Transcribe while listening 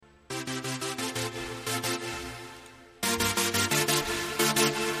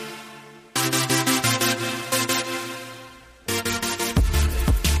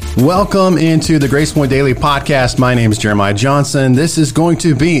Welcome into the Grace Point Daily Podcast. My name is Jeremiah Johnson. This is going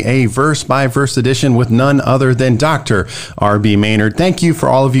to be a verse-by-verse edition with none other than Dr. R.B. Maynard. Thank you for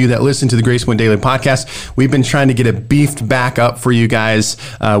all of you that listen to the Grace Point Daily Podcast. We've been trying to get it beefed back up for you guys.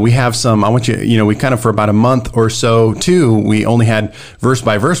 We have some, we kind of for about a month or so, too, we only had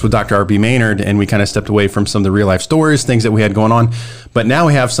verse-by-verse with Dr. R.B. Maynard, and we kind of stepped away from some of the real-life stories, things that we had going on. But now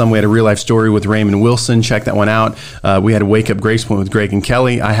we have some. We had a real-life story with Raymond Wilson. Check that one out. We had a Wake Up Grace Point with Greg and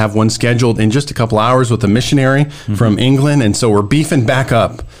Kelly. I have one scheduled in just a couple hours with a missionary from England, and so we're beefing back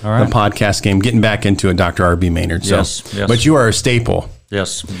up the podcast game, getting back into it, Dr. R.B. Maynard. So, yes. But you are a staple.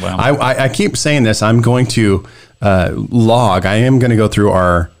 Yes. Well, I keep saying this. I'm going to log. I am going to go through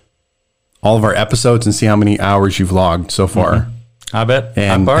all of our episodes and see how many hours you've logged so far. Mm-hmm. I bet.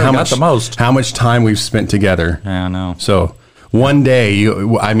 And I've already got the most. How much time we've spent together. Yeah, I know. So one day,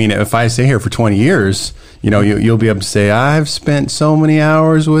 if I stay here for 20 years, you'll be able to say, I've spent so many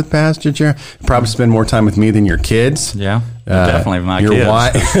hours with Pastor Jerry. Probably spend more time with me than your kids. Yeah, definitely my your kids.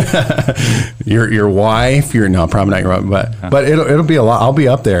 Your wife. No, probably not your wife, but it'll be a lot. I'll be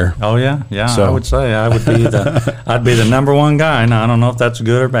up there. Oh yeah. So, I would say I'd be the number one guy. Now I don't know if that's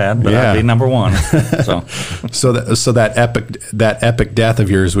good or bad, but I'd be number one. So that epic death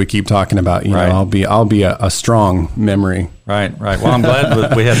of yours we keep talking about. I'll be a strong memory. Right. Well, I'm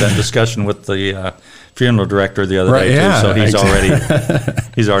glad we had that discussion with the funeral director the other day too. So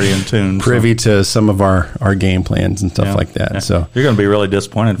he's already in tune, privy to some of our game plans and stuff like that. Yeah. So you're going to be really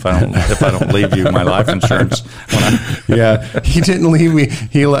disappointed if I don't leave you my life insurance. He didn't leave me.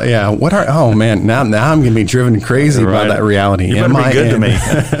 Now I'm going to be driven crazy by that reality. You better be good to me,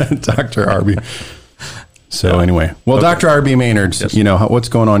 Dr. R.B. So anyway, Dr. R.B. Maynard, what's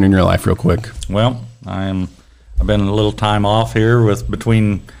going on in your life, real quick? Well, I've been a little time off here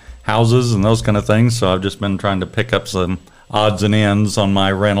between houses and those kind of things, so I've just been trying to pick up some odds and ends on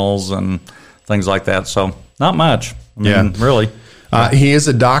my rentals and things like that. So not much. Really. He is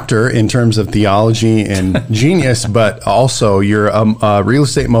a doctor in terms of theology and genius, but also you're a real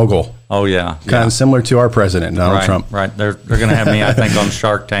estate mogul. Oh yeah, kind of similar to our president, Donald Trump. Right. They're going to have me, I think, on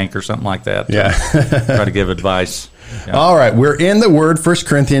Shark Tank or something like that. Yeah. Try to give advice. Yeah. All right, we're in the Word, 1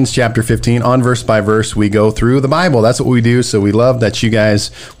 Corinthians chapter 15, on verse by verse. We go through the Bible. That's what we do, so we love that you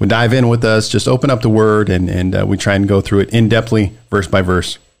guys would dive in with us. Just open up the Word, and we try and go through it in-depthly, verse by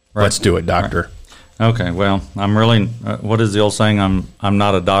verse. Right. Let's do it, Doctor. Right. Okay, well, I'm really, what is the old saying? I'm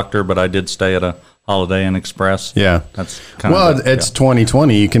not a doctor, but I did stay at a Holiday Inn Express. Yeah. That's kind of it's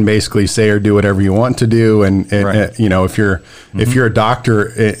 2020. You can basically say or do whatever you want to do, and if you're a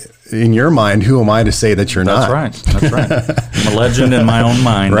doctor, in your mind, who am I to say that you're not? That's right. I'm a legend in my own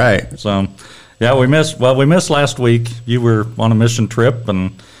mind. Right. So, yeah, we missed last week. You were on a mission trip,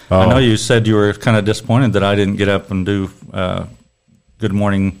 and I know you said you were kind of disappointed that I didn't get up and do Good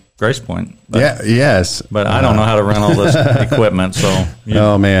Morning Grace Point. Yes. But I don't know how to run all this equipment, so.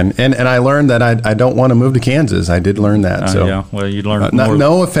 Oh, man. And I learned that I don't want to move to Kansas. I did learn that. Yeah, well, you learned more.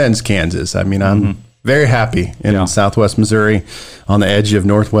 No offense, Kansas. I mean, I'm very happy in southwest Missouri, on the edge of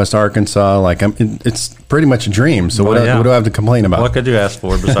northwest Arkansas. It's pretty much a dream. So what do I have to complain about? What could you ask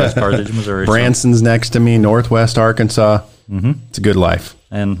for besides Carthage, Missouri? Branson's next to me, northwest Arkansas. Mm-hmm. It's a good life.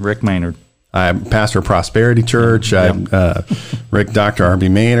 And Rick Maynard. I'm pastor of Prosperity Church. I'm Dr. R.B.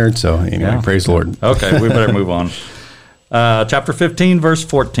 Maynard. So anyway, praise the Lord. Okay, we better move on. Chapter 15, verse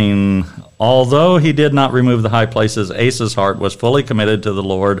 14. Although he did not remove the high places, Asa's heart was fully committed to the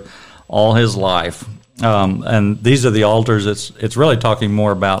Lord all his life. And these are the altars. It's really talking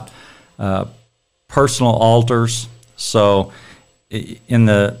more about personal altars. So in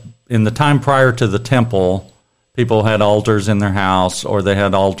the time prior to the temple, people had altars in their house, or they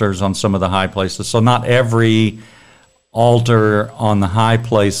had altars on some of the high places. So not every altar on the high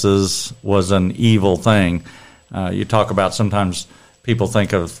places was an evil thing. You talk about, sometimes people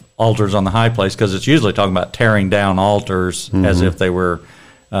think of altars on the high place because it's usually talking about tearing down altars as if they were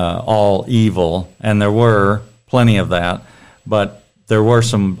all evil, and there were plenty of that, but there were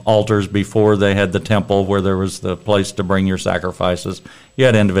some altars before they had the temple where there was the place to bring your sacrifices. You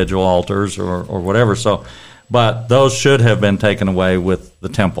had individual altars or whatever, but those should have been taken away with the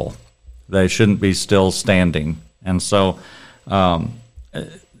temple. They shouldn't be still standing. And so let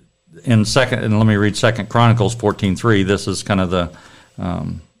me read 2 Chronicles 14:3. This is kind of the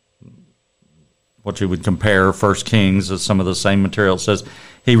what you would compare 1 Kings as some of the same material. It says,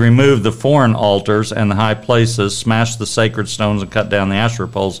 he removed the foreign altars and the high places, smashed the sacred stones, and cut down the Asherah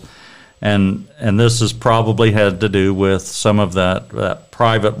poles. And this is probably had to do with some of that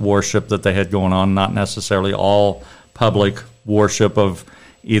private worship that they had going on, not necessarily all public worship of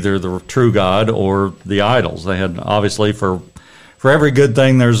either the true God or the idols. They had, obviously, for for every good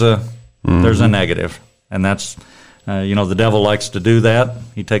thing, there's a negative, and that's the devil likes to do that.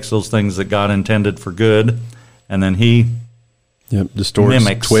 He takes those things that God intended for good, and then he distorts,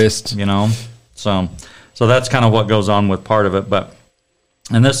 mimics, twist. So that's kind of what goes on with part of it.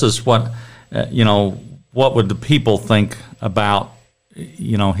 And this is what what would the people think about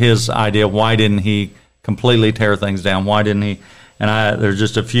his idea? Why didn't he completely tear things down? Why didn't he? And there's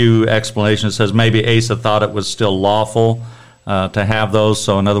just a few explanations. It says maybe Asa thought it was still lawful to have those.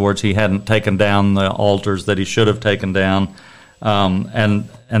 So in other words, he hadn't taken down the altars that he should have taken down. And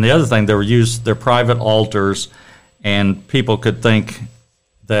the other thing, they're private altars, and people could think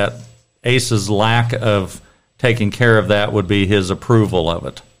that Asa's lack of taking care of that would be his approval of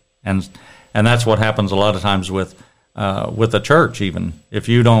it. And that's what happens a lot of times with the church. Even if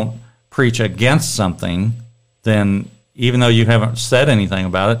you don't preach against something, then even though you haven't said anything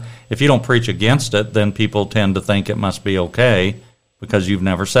about it, if you don't preach against it, then people tend to think it must be okay because you've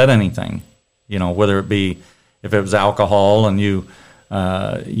never said anything. Whether it be if it was alcohol and you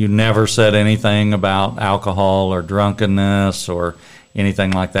never said anything about alcohol or drunkenness or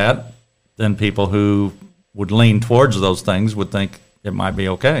anything like that, then people who would lean towards those things would think it might be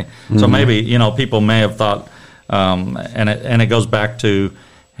okay. Mm-hmm. So maybe people may have thought, and it goes back to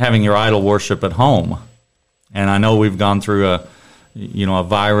having your idol worship at home. And I know we've gone through a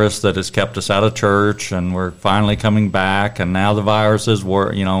virus that has kept us out of church, and we're finally coming back. And now the viruses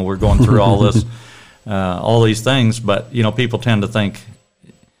we're going through all this, all these things. But people tend to think,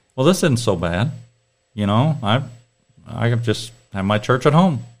 well, this isn't so bad. I just have my church at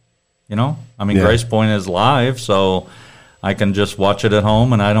home. Grace Point is live, so I can just watch it at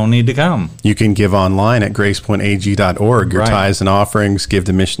home, and I don't need to come. You can give online at gracepointag.org. Your tithes and offerings, give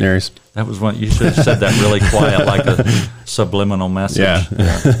to missionaries. That was one. You should have said that really quiet, like a subliminal message. Yeah.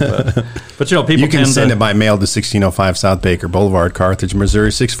 But people you can send it by mail to 1605 South Baker Boulevard, Carthage,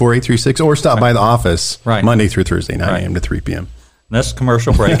 Missouri 64836, or stop by the office Monday through Thursday, 9 a.m. to 3 p.m. This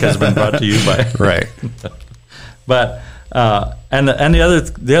commercial break has been brought to you by right. But and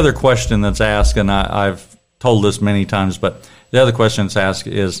the other question that's asked, and I've told this many times, but the other question that's asked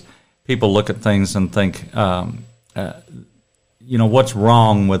is people look at things and think, what's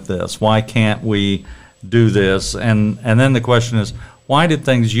wrong with this? Why can't we do this? And then the question is, why did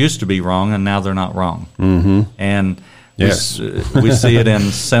things used to be wrong and now they're not wrong? Mm-hmm. And yes. we see it in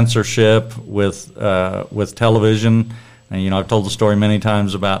censorship with television. And I've told the story many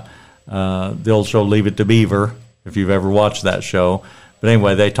times about the old show Leave It to Beaver, if you've ever watched that show. But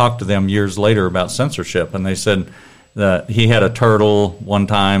anyway, they talked to them years later about censorship, and they said that he had a turtle one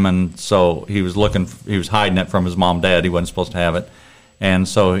time, and so he was hiding it from his mom and dad. He wasn't supposed to have it. And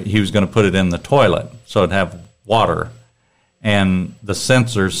so he was going to put it in the toilet so it'd have water. And the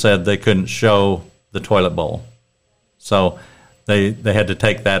censors said they couldn't show the toilet bowl. So they had to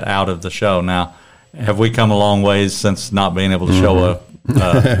take that out of the show. Now, have we come a long ways since not being able to show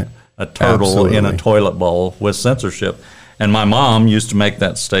a turtle in a toilet bowl with censorship? And my mom used to make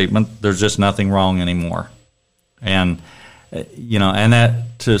that statement, there's just nothing wrong anymore. And, and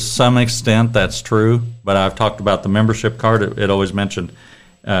that to some extent that's true, but I've talked about the membership card. It always mentioned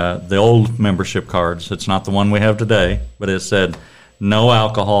the old membership cards. It's not the one we have today, but it said no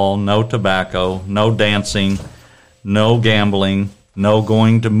alcohol, no tobacco, no dancing, no gambling, no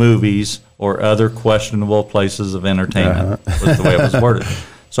going to movies or other questionable places of entertainment, was the way it was worded.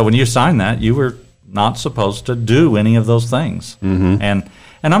 So when you signed that, you were not supposed to do any of those things. Mm-hmm. And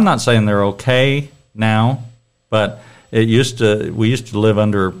I'm not saying they're okay now, but we used to live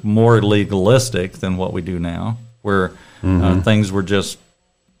under more legalistic than what we do now, where things were just,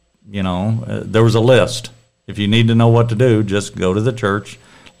 there was a list. If you need to know what to do, just go to the church,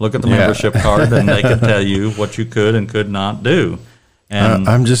 look at the membership card, and they can tell you what you could and could not do. And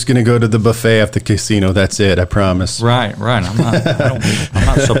I'm just going to go to the buffet at the casino. That's it. I promise. Right. I'm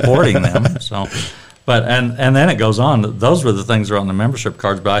not supporting them. So, but and then it goes on. Those were the things that are on the membership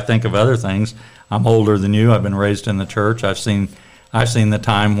cards. But I think of other things. I'm older than you. I've been raised in the church. I've seen the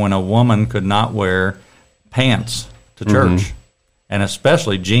time when a woman could not wear pants to church, and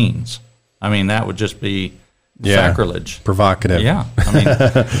especially jeans. I mean, that would just be sacrilege. Provocative. Yeah. I mean,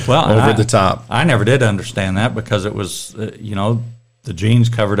 well, over the top. I never did understand that because it was, the jeans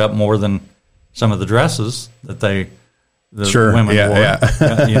covered up more than some of the dresses that the women wore.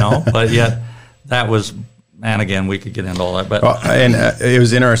 Yeah. But yet that was, and again, we could get into all that. But and it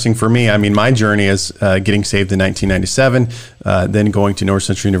was interesting for me. I mean, my journey is getting saved in 1997, then going to North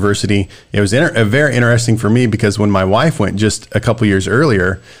Central University. It was very interesting for me because when my wife went just a couple years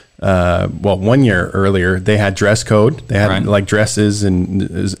earlier, well, 1 year earlier, they had dress code. They had like dresses, and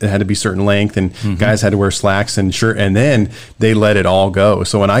it had to be certain length, and guys had to wear slacks and shirt. And then they let it all go.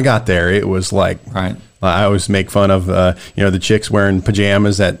 So when I got there, it was like, I always make fun of, the chicks wearing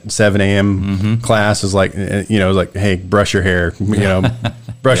pajamas at 7 a.m. class is like, like, hey, brush your hair,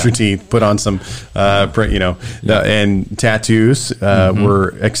 brush your teeth, put on some, and tattoos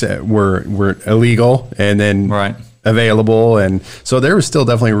were illegal, and then available. And so there was still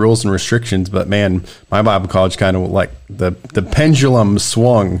definitely rules and restrictions, but man, my Bible college kind of like the pendulum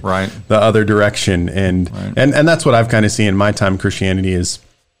swung the other direction. And that's what I've kind of seen in my time in Christianity is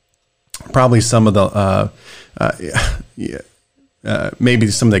probably some of the, maybe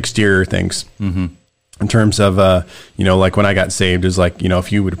some of the exterior things in terms of, like when I got saved, is like,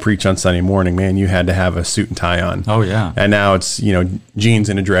 if you would preach on Sunday morning, man, you had to have a suit and tie on. Oh yeah. And now it's, jeans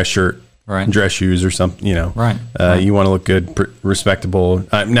and a dress shirt, dress shoes or something, you want to look good, respectable.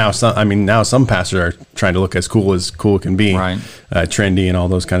 Now some pastors are trying to look as cool can be, trendy and all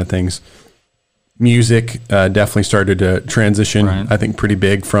those kind of things. Music definitely started to transition, I think pretty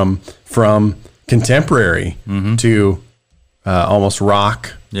big from contemporary to almost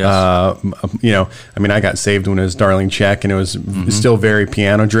rock. Yes. I got saved when it was Darlene Check, and it was still very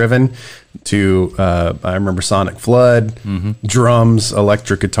piano driven to, I remember Sonic Flood, drums,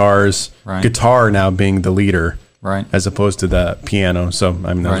 electric guitars, guitar now being the leader, as opposed to the piano. So,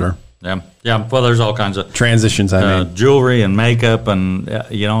 those are. Yeah. Well, there's all kinds of transitions I made. Jewelry and makeup, and,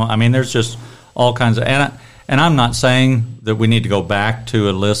 there's just all kinds of, and I'm not saying that we need to go back to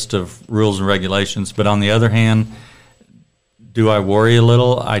a list of rules and regulations, but on the other hand, do I worry a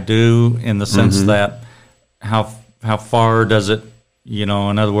little? I do, in the sense that how far does it, in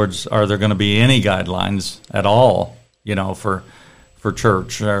other words, are there going to be any guidelines at all, for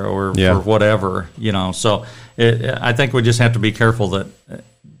church or for whatever, So I think we just have to be careful that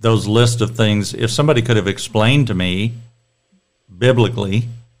those list of things, if somebody could have explained to me biblically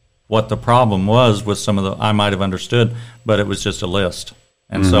what the problem was with some of the, I might have understood, but it was just a list.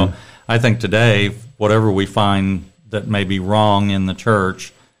 And so I think today, whatever we find that may be wrong in the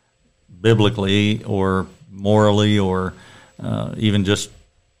church, biblically or morally or even just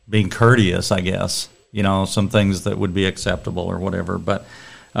being courteous, I guess, some things that would be acceptable or whatever. But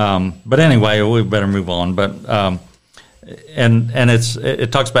anyway, we better move on. But and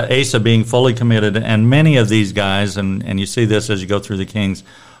it talks about Asa being fully committed, and many of these guys, and you see this as you go through the Kings,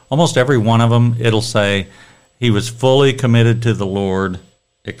 almost every one of them, it'll say he was fully committed to the Lord,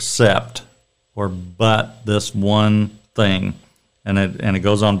 except or but this one thing. And it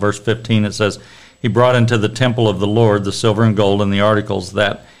goes on, verse 15, it says, he brought into the temple of the Lord the silver and gold and the articles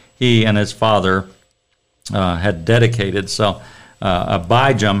that he and his father had dedicated. So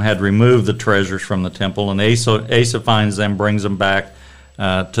Abijam had removed the treasures from the temple, and Asa finds them, brings them back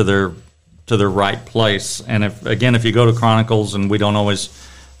to their right place. And if you go to Chronicles, and we don't always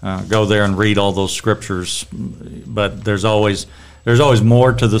go there and read all those scriptures, but there's always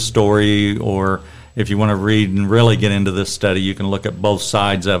more to the story, or if you want to read and really get into this study, you can look at both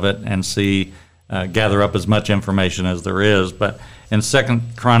sides of it and see, gather up as much information as there is. But in 2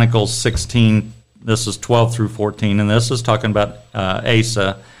 Chronicles 16, this is 12 through 14, and this is talking about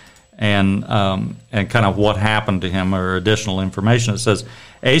Asa and kind of what happened to him, or additional information. It says,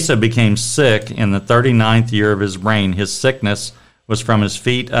 Asa became sick in the 39th year of his reign. His sickness was from his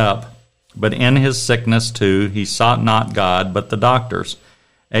feet up. But in his sickness, too, he sought not God, but the doctors.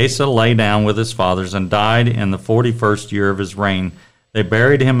 Asa lay down with his fathers and died in the 41st year of his reign. They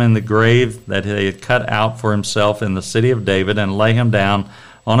buried him in the grave that they had cut out for himself in the city of David, and lay him down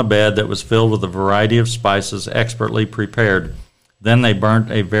on a bed that was filled with a variety of spices expertly prepared. Then they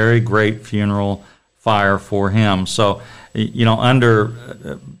burnt a very great funeral fire for him. So, under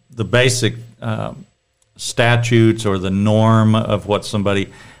the basic statutes or the norm of what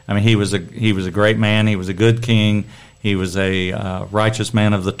somebody, he was a great man. He was a good king. He was a righteous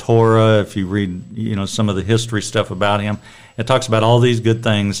man of the Torah. If you read, some of the history stuff about him, it talks about all these good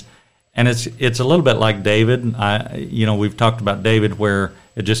things. And it's a little bit like David. We've talked about David, where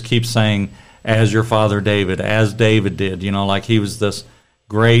it just keeps saying, as your father David, as David did, like he was this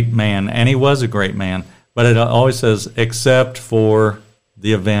great man, and he was a great man. But it always says, except for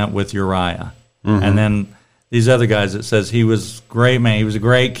the event with Uriah. And then these other guys, it says he was a great man, he was a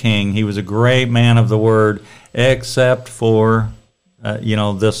great king, he was a great man of the word, except for,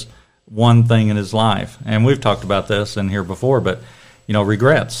 this one thing in his life. And we've talked about this in here before, but,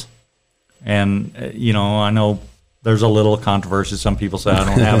 regrets. And, I know there's a little controversy. Some people say I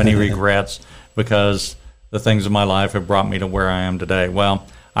don't have any regrets because the things in my life have brought me to where I am today. Well,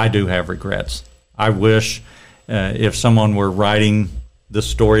 I do have regrets. I wish if someone were writing this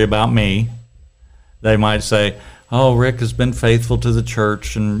story about me. They might say, oh, Rick has been faithful to the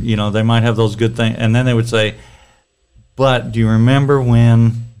church, and, you know, they might have those good things. And then they would say, but do you remember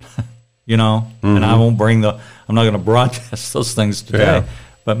when, you know, and I'm not going to broadcast those things today. Yeah.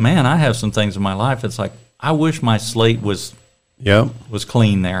 But, man, I have some things in my life. It's like, I wish my slate was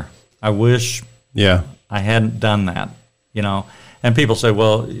clean there. I wish I hadn't done that, you know. And people say,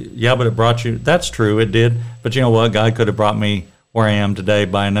 well, yeah, but it brought you. That's true, it did. But you know what? God could have brought me where I am today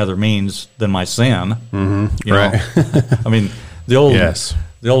by another means than my sin. You know? I mean, the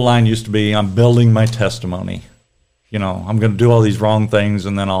old line used to be, I'm building my testimony. You know, I'm going to do all these wrong things,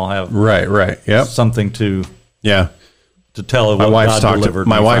 and then I'll have something to tell what God delivered.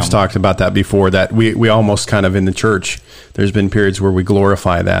 My wife's talked about that before, that we almost kind of in the church, there's been periods where we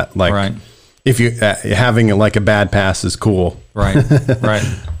glorify that. Like, if you having like a bad past is cool. Right.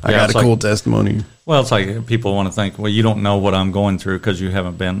 I got a cool testimony. Well, it's like people want to think, well, you don't know what I'm going through because you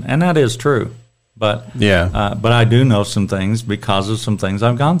haven't been. And that is true. But but I do know some things because of some things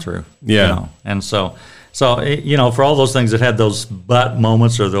I've gone through. Yeah. You know? And so, you know, for all those things that had those but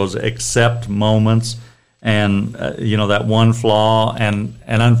moments or those except moments, and, you know, that one flaw, and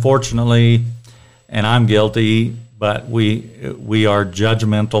unfortunately, and I'm guilty, but we are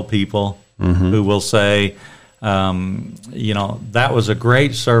judgmental people who will say, you know, that was a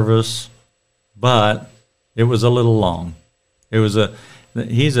great service, but it was a little long. He's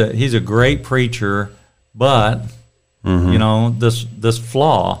a great preacher, but you know, this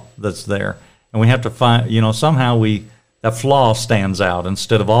flaw that's there, and we have to find, you know, somehow that flaw stands out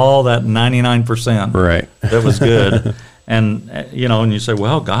instead of all that 99% that was good. And you know, and you say,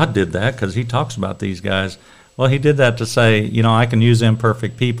 well, God did that because He talks about these guys. Well, He did that to say, you know, I can use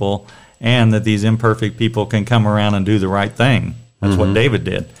imperfect people, and that these imperfect people can come around and do the right thing. That's what David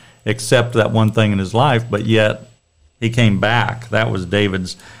did, except that one thing in his life, but yet he came back. That was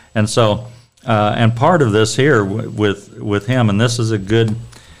David's. And so, and part of this here with him, and this is a good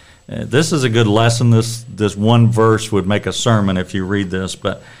lesson. This one verse would make a sermon if you read this,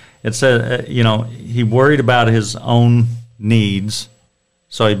 but it said, you know, he worried about his own needs,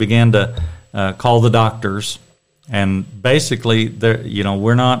 so he began to call the doctors. And basically, you know,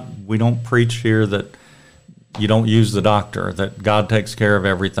 we don't preach here that you don't use the doctor, that God takes care of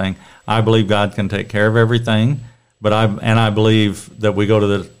everything. I believe God can take care of everything, but I believe that we go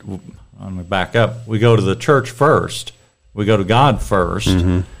to let me back up. We go to the church first. We go to God first,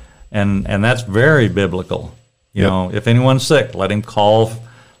 and that's very biblical. You know, if anyone's sick, let him call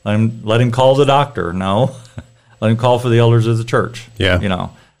the doctor. No, let him call for the elders of the church. You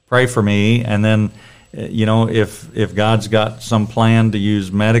know, pray for me, and then, you know, if God's got some plan to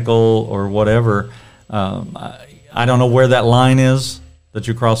use medical or whatever, I don't know where that line is that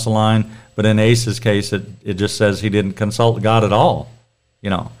you cross the line, but in Ace's case, it just says he didn't consult God at all, you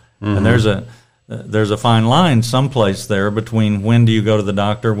know. And there's a fine line someplace there between when do you go to the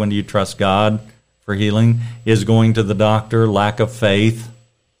doctor, when do you trust God for healing? Is going to the doctor lack of faith?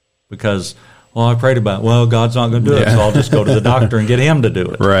 Because, well, I prayed about it. Well, God's not going to do it, so I'll just go to the doctor and get Him to do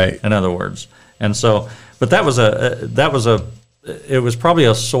it. Right. In other words. And so, but it was probably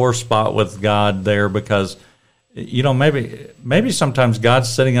a sore spot with God there, because, you know, maybe sometimes God's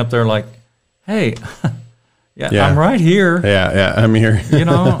sitting up there like, hey, I'm right here. I'm here. You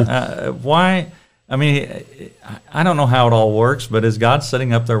know, why? I mean, I don't know how it all works, but is God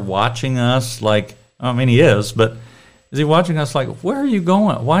sitting up there watching us like, I mean, He is, but is He watching us like, where are you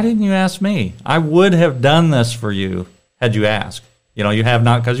going? Why didn't you ask me? I would have done this for you had you asked. You know, you have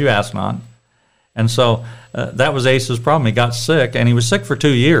not because you asked not. And so that was Ace's problem. He got sick, and he was sick for 2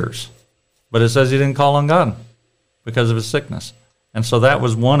 years. But it says he didn't call on God because of his sickness. And so that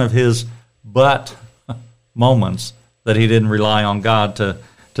was one of his but moments, that he didn't rely on God to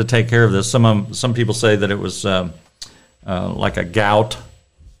take care of this. Some people say that it was like a gout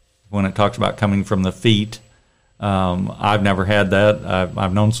when it talks about coming from the feet. I've never had that.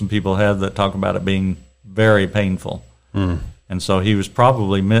 I've known some people had that talk about it being very painful. And so he was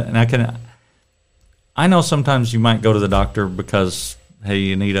probably, and I know sometimes you might go to the doctor because, hey,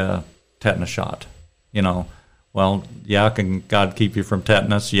 you need a tetanus shot. You know, well, yeah, can God keep you from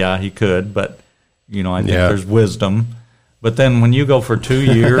tetanus? Yeah, He could, but, you know, I think there's wisdom. But then when you go for 2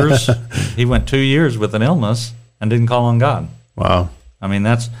 years, he went 2 years with an illness and didn't call on God. Wow. I mean,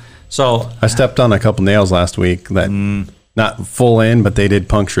 that's so. I stepped on a couple nails last week that not full in, but they did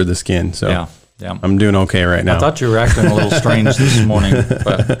puncture the skin. So yeah. I'm doing okay right now. I thought you were acting a little strange this morning,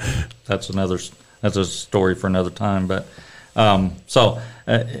 but that's a story for another time. But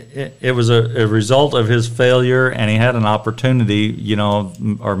it was a result of his failure, and he had an opportunity, you know,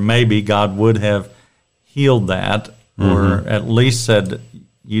 or maybe God would have healed that or at least said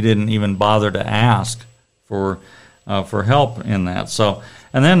you didn't even bother to ask for help in that. So,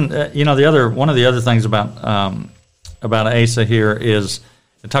 and then one of the other things about Asa here is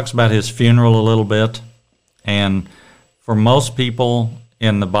it talks about his funeral a little bit, and for most people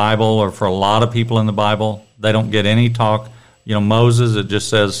in the Bible, or for a lot of people in the Bible, they don't get any talk. Moses, it just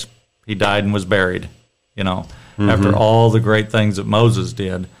says he died and was buried, after all the great things that Moses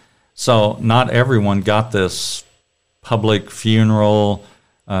did. So not everyone got this public funeral.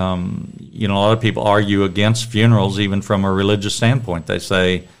 A lot of people argue against funerals even from a religious standpoint. They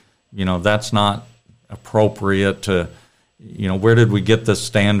say, that's not appropriate to, where did we get this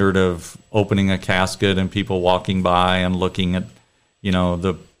standard of opening a casket and people walking by and looking at,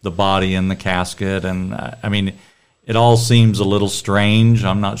 the body in the casket? And I mean, it all seems a little strange.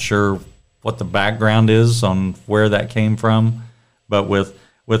 I'm not sure what the background is on where that came from. But with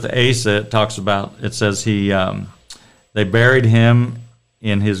Asa, it says they buried him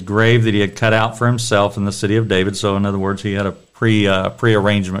in his grave that he had cut out for himself in the city of David. So in other words, he had a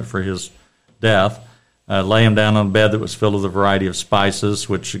pre-arrangement for his death. Lay him down on a bed that was filled with a variety of spices,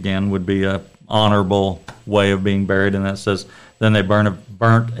 which again would be a honorable way of being buried. And that says, then they burnt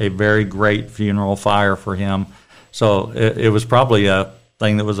a very great funeral fire for him. So it was probably a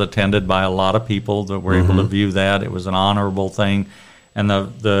thing that was attended by a lot of people that were able to view that. It was an honorable thing. And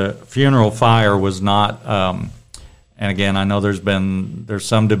the funeral fire was not, and again, I know there's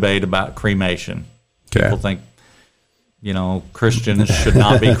some debate about cremation. Okay. People think, Christians should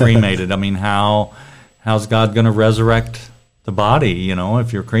not be cremated. I mean, how's God going to resurrect the body,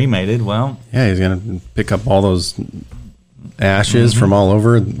 if you're cremated? Well, yeah, he's going to pick up all those ashes from all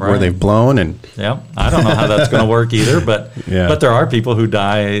over where they've blown, and I don't know how that's going to work either, but there are people who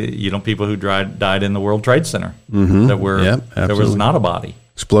die, people who died in the World Trade Center that there was not a body.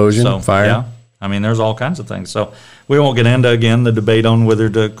 Explosion, fire. Yeah. I mean, there's all kinds of things. So we won't get into, again, the debate on whether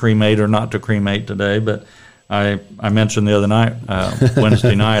to cremate or not to cremate today, but I mentioned the other night,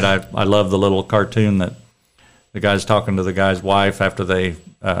 Wednesday night, I love the little cartoon that the guy's talking to the guy's wife after they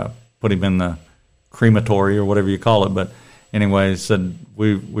put him in the crematory or whatever you call it. But anyway, he said,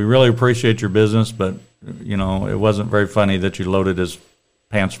 we really appreciate your business, but, it wasn't very funny that you loaded his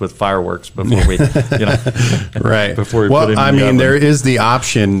pants with fireworks before we, right. Before we put him in the oven. There is the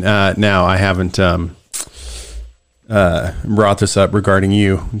option now. I haven't brought this up regarding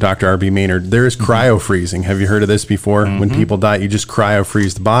you, Dr. R.B. Maynard. There is cryo-freezing. Have you heard of this before? When people die, you just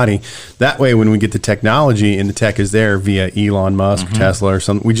cryo-freeze the body. That way, when we get the technology and the tech is there via Elon Musk, Tesla, or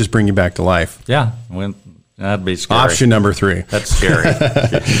something, we just bring you back to life. Yeah, that'd be scary. Option number 3. That's scary.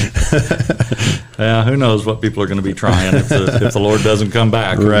 Yeah, who knows what people are going to be trying if the Lord doesn't come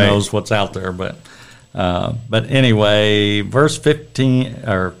back. Who knows what's out there? But anyway, verse 15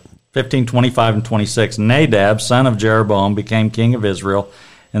 or 15, 25, and 26, Nadab, son of Jeroboam, became king of Israel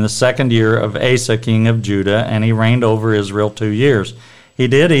in the 2nd year of Asa, king of Judah, and he reigned over Israel 2 years. He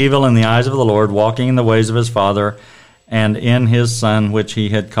did evil in the eyes of the Lord, walking in the ways of his father and in his son, which he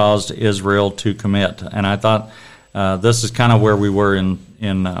had caused Israel to commit. And I thought this is kind of where we were in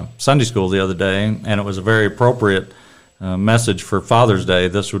Sunday school the other day, and it was a very appropriate message for Father's Day.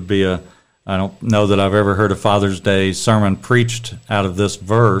 This would be I don't know that I've ever heard a Father's Day sermon preached out of this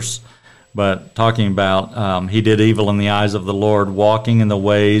verse, but talking about he did evil in the eyes of the Lord, walking in the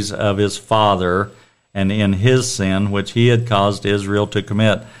ways of his father and in his sin, which he had caused Israel to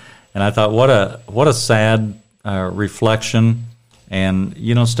commit. And I thought, what a sad reflection. And,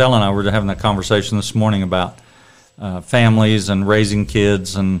 Stella and I were having a conversation this morning about families and raising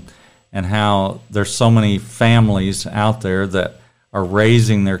kids and how there's so many families out there that are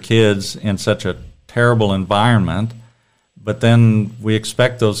raising their kids in such a terrible environment, but then we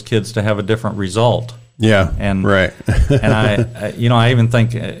expect those kids to have a different result. Yeah, and right. And I even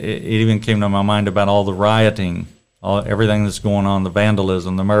think it even came to my mind about all the rioting, everything that's going on, the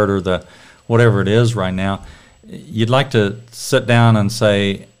vandalism, the murder, the whatever it is right now. You'd like to sit down and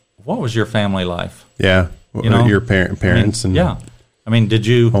say, what was your family life? Yeah, your parents and did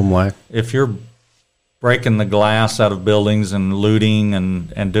you home life? If you're breaking the glass out of buildings and looting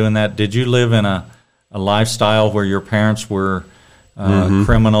and doing that, did you live in a lifestyle where your parents were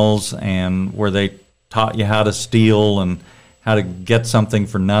criminals and where they taught you how to steal and how to get something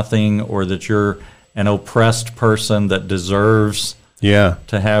for nothing, or that you're an oppressed person that deserves to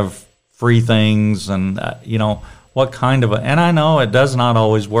have free things? And what kind of and I know it does not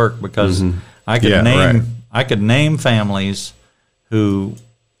always work, because I could name families who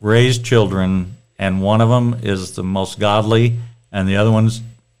raised children, and one of them is the most godly, and the other one's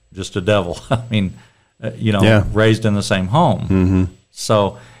just a devil. I mean, raised in the same home.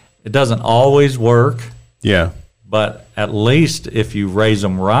 So it doesn't always work. Yeah. but at least if you raise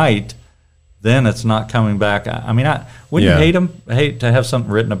them right, then it's not coming back. I mean, wouldn't you hate to have something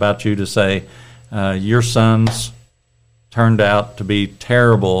written about you to say your sons turned out to be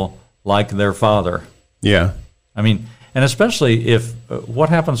terrible like their father? Yeah. I mean, and especially if what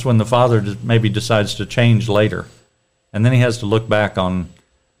happens when the father maybe decides to change later, and then he has to look back on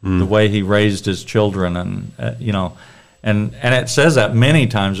the way he raised his children, and and it says that many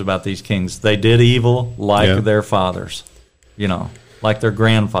times about these kings. They did evil like their fathers, like their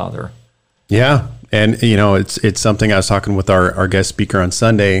grandfather. Yeah, and it's something I was talking with our guest speaker on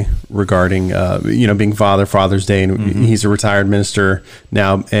Sunday regarding being Father's Day, and he's a retired minister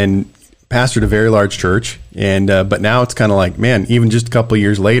now and pastored a very large church, and but now it's kind of like, man, even just a couple of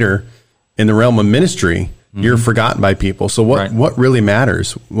years later, in the realm of ministry, you're forgotten by people. So what really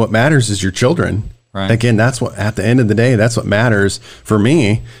matters? What matters is your children. Right. Again, that's what, at the end of the day, that's what matters for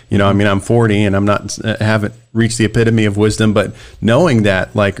me. I mean, I'm 40 and haven't reached the epitome of wisdom, but knowing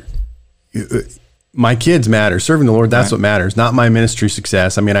that, like, my kids matter, serving the Lord, that's what matters, not my ministry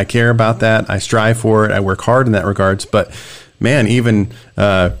success. I mean, I care about that. I strive for it. I work hard in that regards, but man, even,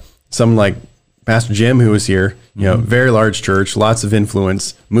 someone like Pastor Jim, who was here, very large church, lots of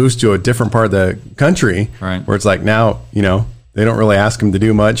influence, moves to a different part of the country where it's like now, they don't really ask him to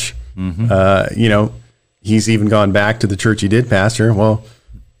do much. He's even gone back to the church he did pastor. Well,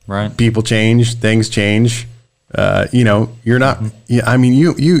 people change, things change. You're not, I mean,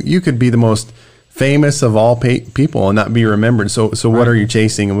 you could be the most famous of all people and not be remembered. So what are you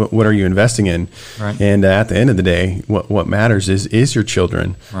chasing and what are you investing in? And at the end of the day, what matters is your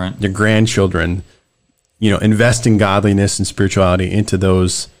children, your grandchildren, investing godliness and spirituality into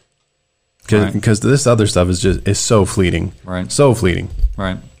those, because this other stuff is so fleeting, so fleeting,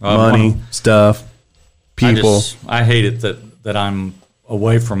 money, stuff, people. I hate it that I'm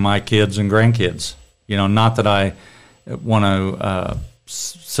away from my kids and grandkids. Not that I want to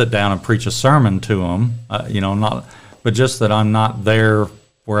sit down and preach a sermon to them, but just that I'm not there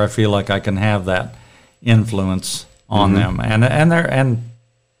where I feel like I can have that influence on them. And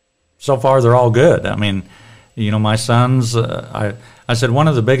so far they're all good. I mean, my sons. I said one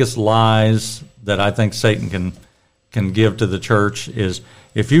of the biggest lies that I think Satan can give to the church is,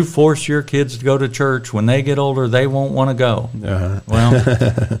 if you force your kids to go to church, when they get older, they won't want to go. Well,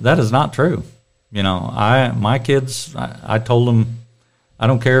 that is not true. My kids, I told them, I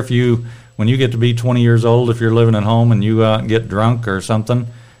don't care when you get to be 20 years old, if you're living at home and you go out and get drunk or something,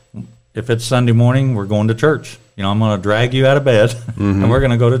 if it's Sunday morning, we're going to church. I'm going to drag you out of bed and we're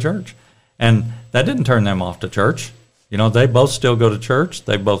going to go to church. And that didn't turn them off to church. They both still go to church.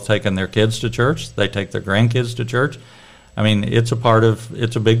 They've both taken their kids to church. They take their grandkids to church. I mean, it's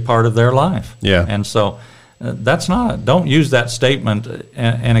a big part of their life. Yeah. And so don't use that statement.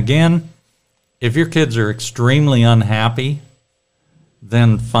 And again, if your kids are extremely unhappy,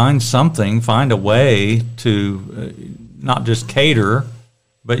 then find a way to not just cater,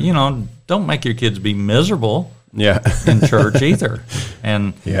 but, don't make your kids be miserable in church either.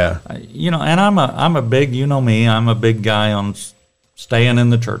 And, and I'm a big, me, I'm a big guy on staying in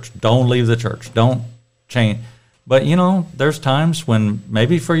the church. Don't leave the church. Don't change. But, there's times when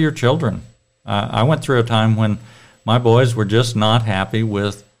maybe for your children, I went through a time when my boys were just not happy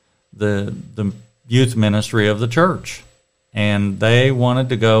with the youth ministry of the church. And they wanted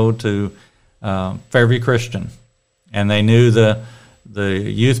to go to Fairview Christian. And they knew the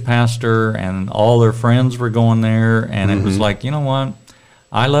youth pastor and all their friends were going there. And it was like, you know what?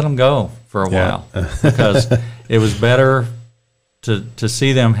 I let them go for a while because it was better to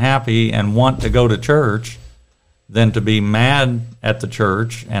see them happy and want to go to church than to be mad at the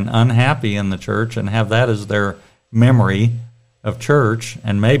church and unhappy in the church and have that as their memory of church.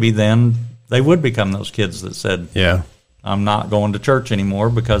 And maybe then they would become those kids that said, I'm not going to church anymore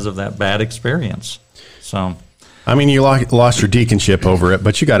because of that bad experience. So, I mean, you lost your deaconship over it,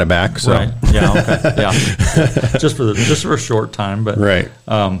 but you got it back. So. Right. Yeah. Okay. Yeah. just for a short time, but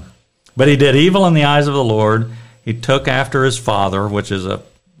but he did evil in the eyes of the Lord. He took after his father, which is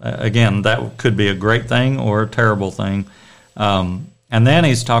again, that could be a great thing or a terrible thing. And then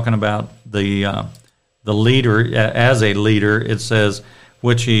he's talking about the leader as a leader. It says,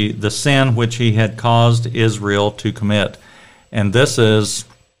 the sin which he had caused Israel to commit. And this is,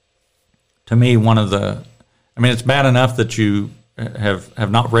 to me, it's bad enough that you have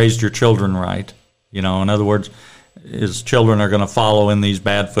not raised your children right. In other words, his children are going to follow in these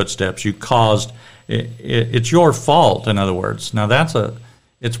bad footsteps. You caused, it's your fault, in other words. Now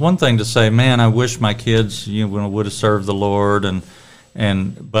it's one thing to say, man, I wish my kids would have served the Lord,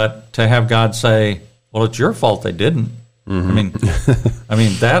 but to have God say, well, it's your fault they didn't. I mean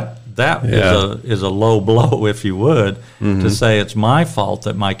that is a low blow, if you would, to say it's my fault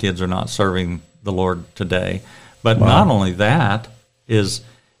that my kids are not serving the Lord today. But not only that is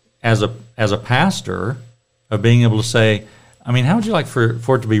as a pastor of being able to say, I mean, how would you like for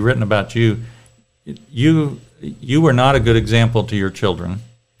it to be written about you? You were not a good example to your children.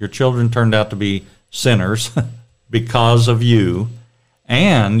 Your children turned out to be sinners because of you,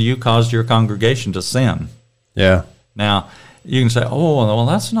 and you caused your congregation to sin. Yeah. Now, you can say, oh, well,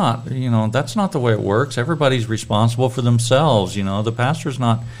 that's not the way it works. Everybody's responsible for themselves. The pastor's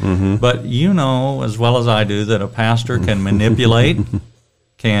not. But you know as well as I do that a pastor can manipulate,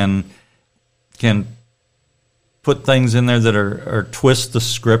 can put things in there that are twist the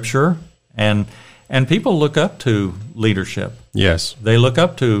scripture, and people look up to leadership. Yes. They look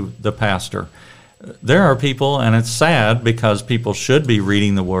up to the pastor. There are people, and it's sad because people should be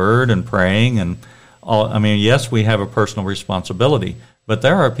reading the Word and praying and all. I mean, yes, we have a personal responsibility, but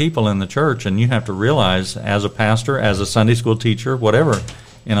there are people in the church, and you have to realize as a pastor, as a Sunday school teacher, whatever,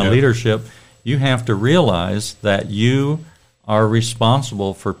 in a leadership, you have to realize that you are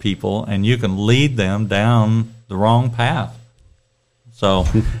responsible for people, and you can lead them down the wrong path. So,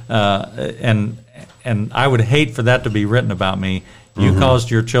 and I would hate for that to be written about me. You caused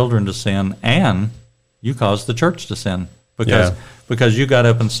your children to sin, and you caused the church to sin because you got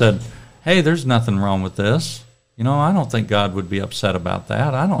up and said, "Hey, there's nothing wrong with this. I don't think God would be upset about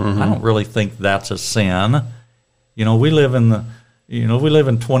that. I don't really think that's a sin. We live in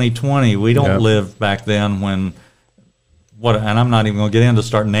 2020. We don't live back then when and I'm not even going to get into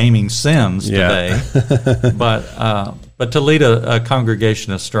start naming sins today, but to lead a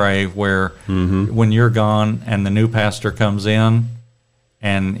congregation astray where when you're gone and the new pastor comes in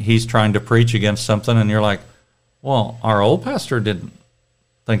and he's trying to preach against something and you're like, well, our old pastor didn't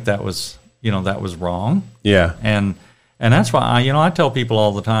think that was wrong. Yeah. And that's why I tell people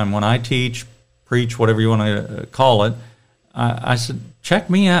all the time when I teach, preach, whatever you want to call it, I said, check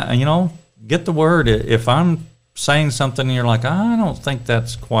me out, get the word. If I'm saying something and you're like, I don't think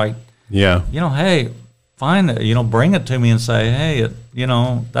that's quite, hey, find it, bring it to me and say, hey,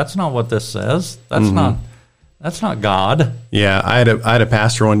 that's not what this says. That's not God. Yeah, I had a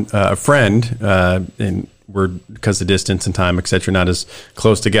pastor, a friend, and we're, because of distance and time, et cetera, not as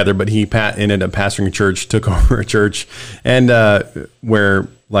close together, but he ended up pastoring a church, took over a church, and where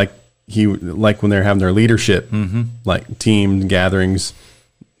when they're having their leadership, like team gatherings,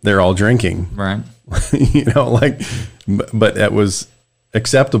 they're all drinking. Right. But that was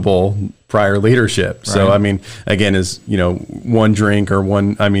acceptable prior leadership. Right. So, I mean, again, is, one drink or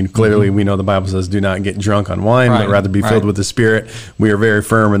one, I mean, clearly we know the Bible says do not get drunk on wine, but rather be filled with the Spirit. We are very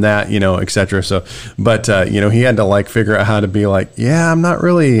firm in that, et cetera. So, but, he had to figure out how to be I'm not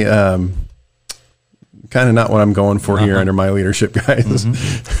really, kind of not what I'm going for here under my leadership, guys.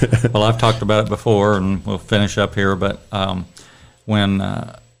 Well, I've talked about it before and we'll finish up here, but,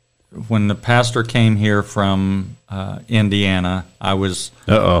 when the pastor came here from Indiana, I was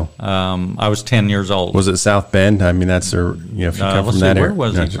 10 years old. Was it South Bend? I mean, that's if you come from that area.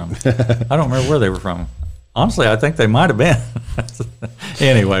 Where was he from? I don't remember where they were from. Honestly, I think they might have been.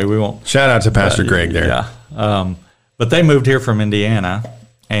 Anyway, we won't. Shout out to Pastor Greg there. Yeah, but they moved here from Indiana,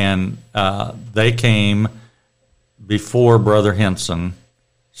 and they came before Brother Henson.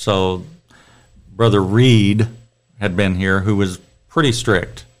 So Brother Reed had been here, who was pretty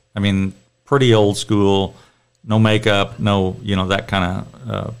strict. I mean, pretty old school, no makeup, no, that kind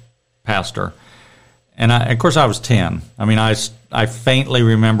of pastor. And of course, I was 10. I mean, I faintly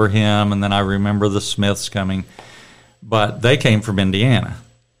remember him, and then I remember the Smiths coming. But they came from Indiana.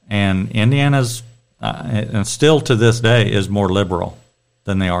 And Indiana's, and still to this day, is more liberal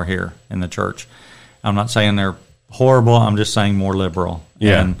than they are here in the church. I'm not saying they're horrible. I'm just saying more liberal.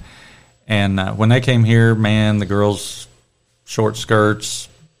 Yeah. And when they came here, man, the girls, short skirts.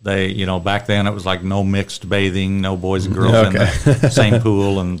 They, back then it was like no mixed bathing, no boys and girls in the same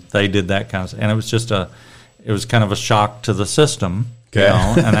pool, and they did that kind of stuff. And it was just it was kind of a shock to the system,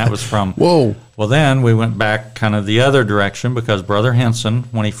 and that was from, whoa. Well, then we went back kind of the other direction because Brother Henson,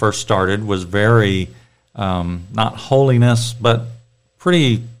 when he first started, was very, not holiness, but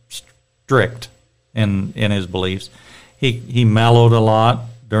pretty strict in his beliefs. He mellowed a lot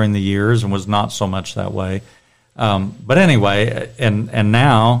during the years and was not so much that way. But anyway, and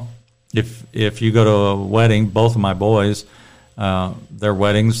now, if you go to a wedding, both of my boys, their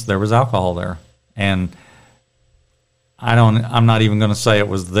weddings, there was alcohol there, and I'm not even going to say it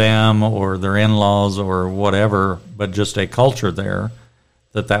was them or their in-laws or whatever, but just a culture there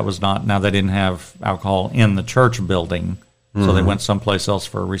that was not. Now they didn't have alcohol in the church building, so they went someplace else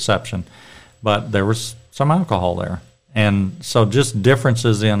for a reception, but there was some alcohol there, And so just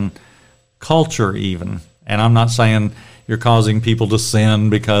differences in culture even. And I'm not saying you're causing people to sin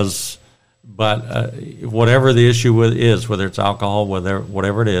but whatever the issue is, whether it's alcohol,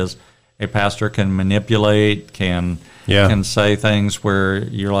 whatever it is, a pastor can manipulate, can say things where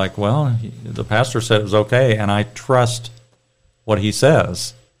you're like, well, the pastor said it was okay, and I trust what he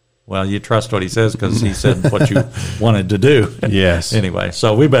says. Well, you trust what he says because he said what you wanted to do. Yes. Anyway,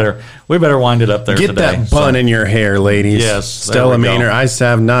 so we better wind it up there Get today. that bun in your hair, ladies. Yes, Stella Maynard. I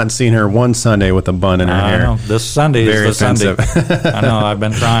have not seen her one Sunday with a bun in her hair. I know. This Sunday Very is the offensive. Sunday. I know. I've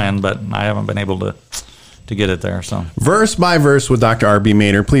been trying, but I haven't been able to get it there. So Verse by Verse with Dr. R.B.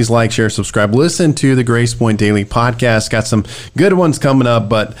 Maynard. Please like, share, subscribe. Listen to the Grace Point Daily podcast. Got some good ones coming up,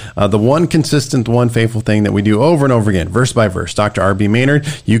 but the one consistent, one faithful thing that we do over and over again, Verse by Verse, Dr. R.B. Maynard.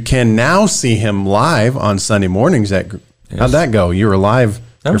 You can now see him live on Sunday mornings. How'd that go? You were live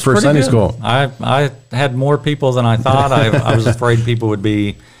your first Sunday school. I had more people than I thought. I was afraid people would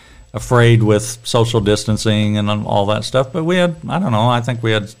be afraid with social distancing and all that stuff, but we had, I don't know, I think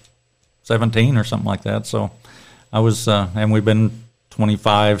we had 17 or something like that. So I was, and we've been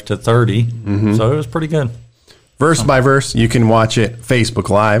 25 to 30. So it was pretty good. Verse by Verse, you can watch it Facebook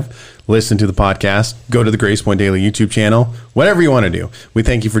Live, listen to the podcast, go to the Grace Point Daily YouTube channel, whatever you want to do. We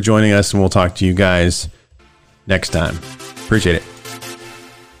thank you for joining us, and we'll talk to you guys next time. Appreciate it.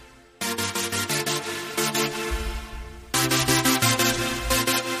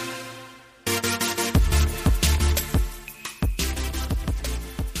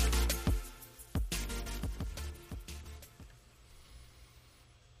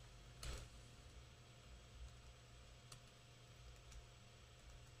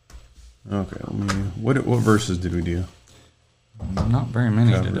 Okay, what verses did we do? Not very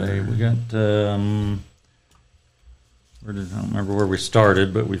many today. We got, I don't remember where we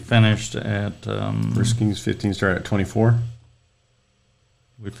started, but we finished at... 1 Kings 15 started at 24?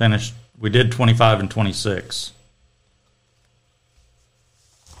 We did 25 and 26.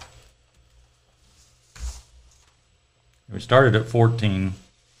 We started at 14,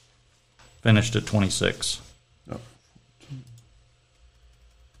 finished at 26.